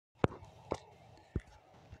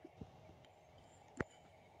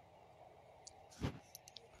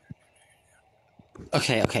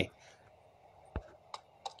Okay,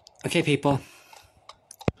 people.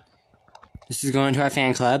 This is going to our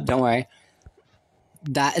fan club. Don't worry.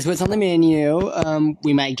 That is what's on the menu.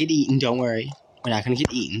 We might get eaten. Don't worry. We're not going to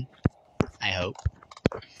get eaten. I hope.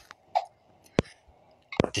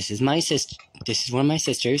 This is my sister. This is one of my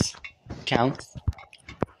sisters. Counts.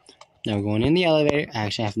 Now we're going in the elevator.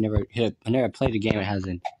 Actually, I've never played a game that has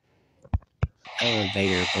an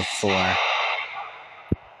elevator before.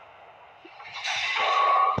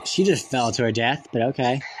 She just fell to her death, but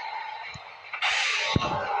okay.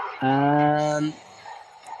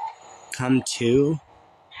 Come to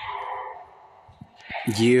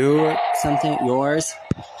you something yours.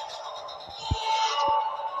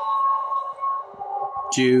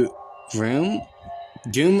 Room?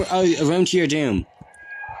 Doom? Oh, a room to your doom.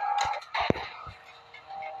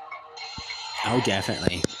 Oh,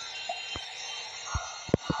 definitely.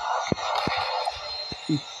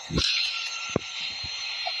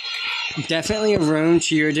 Definitely a room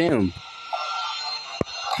to your doom.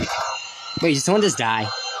 Wait, did someone just die?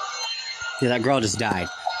 Yeah, that girl just died.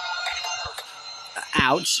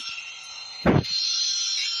 Ouch.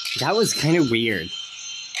 That was kind of weird.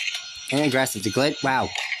 And aggressive. The glitch? Wow.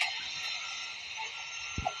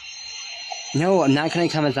 No, I'm not gonna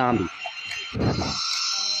become a zombie.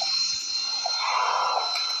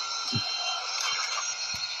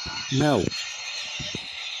 No.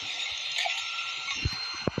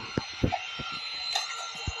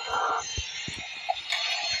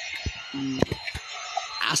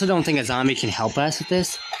 I also don't think a zombie can help us with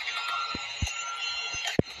this.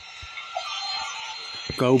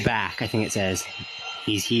 Go back, I think it says.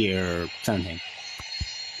 He's here or something.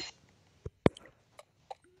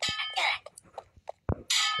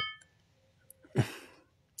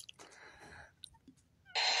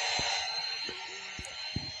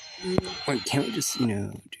 Wait, can't we just,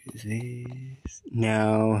 do this?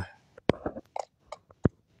 No.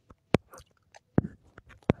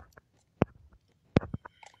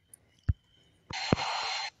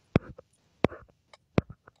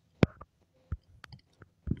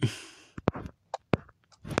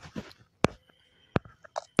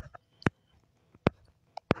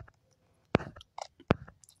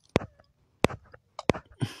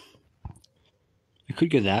 I could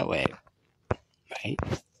go that way, right?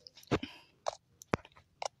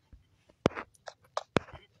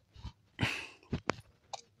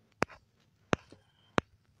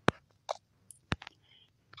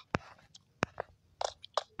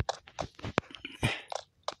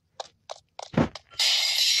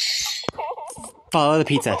 Follow the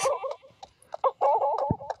pizzas.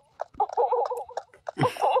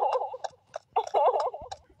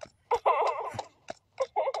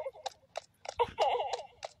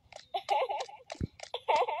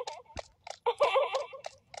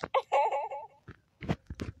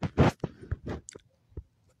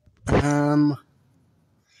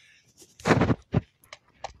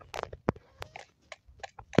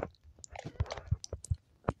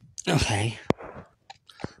 Okay.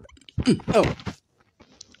 Oh.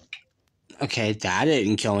 Okay, that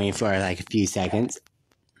didn't kill me for like a few seconds.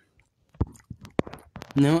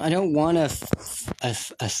 No, I don't want a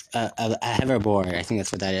hoverboard. I think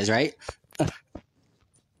that's what that is, right?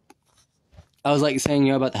 I was like saying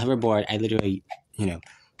about the hoverboard. I literally,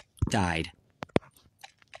 died.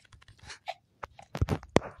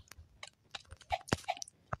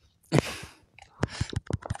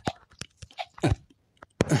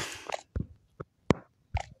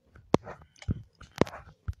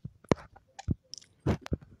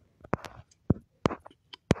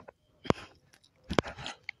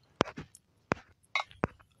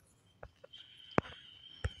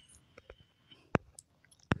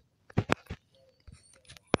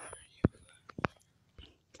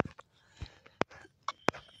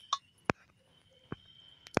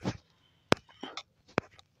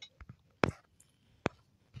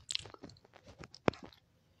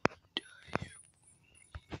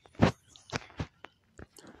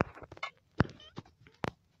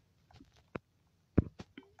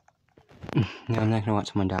 No, I'm not gonna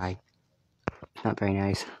watch someone die. It's not very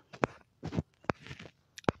nice.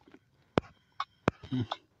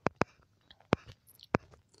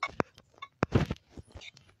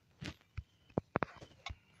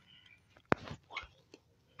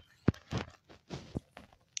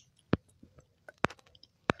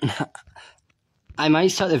 I might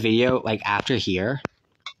start the video like after here,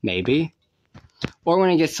 maybe, or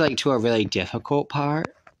when it gets like to a really difficult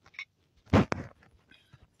part.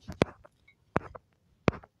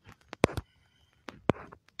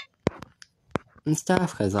 And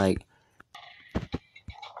stuff, because like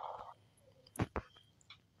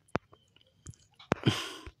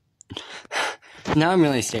Now I'm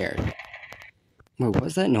really scared. Wait, what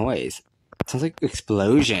was that noise? It sounds like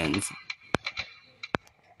explosions.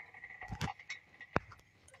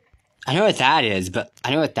 I know what that is, but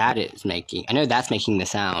I know what that is making. I know that's making the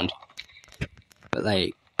sound. But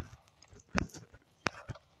like...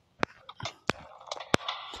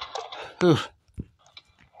 Whew.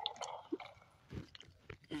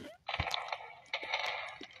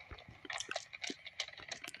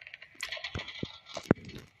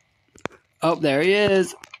 Oh, there he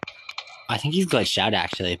is. I think he's glitched out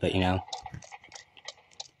actually, but you know.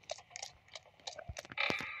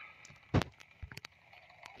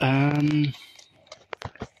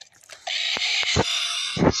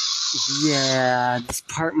 Yeah, this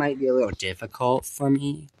part might be a little difficult for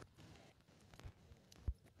me.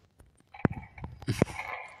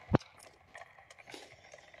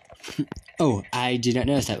 Oh, I did not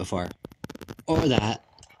notice that before. Or that.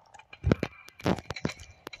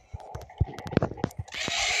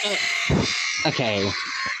 Okay.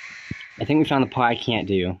 I think we found the part I can't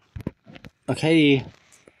do. Okay.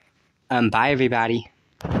 Bye everybody.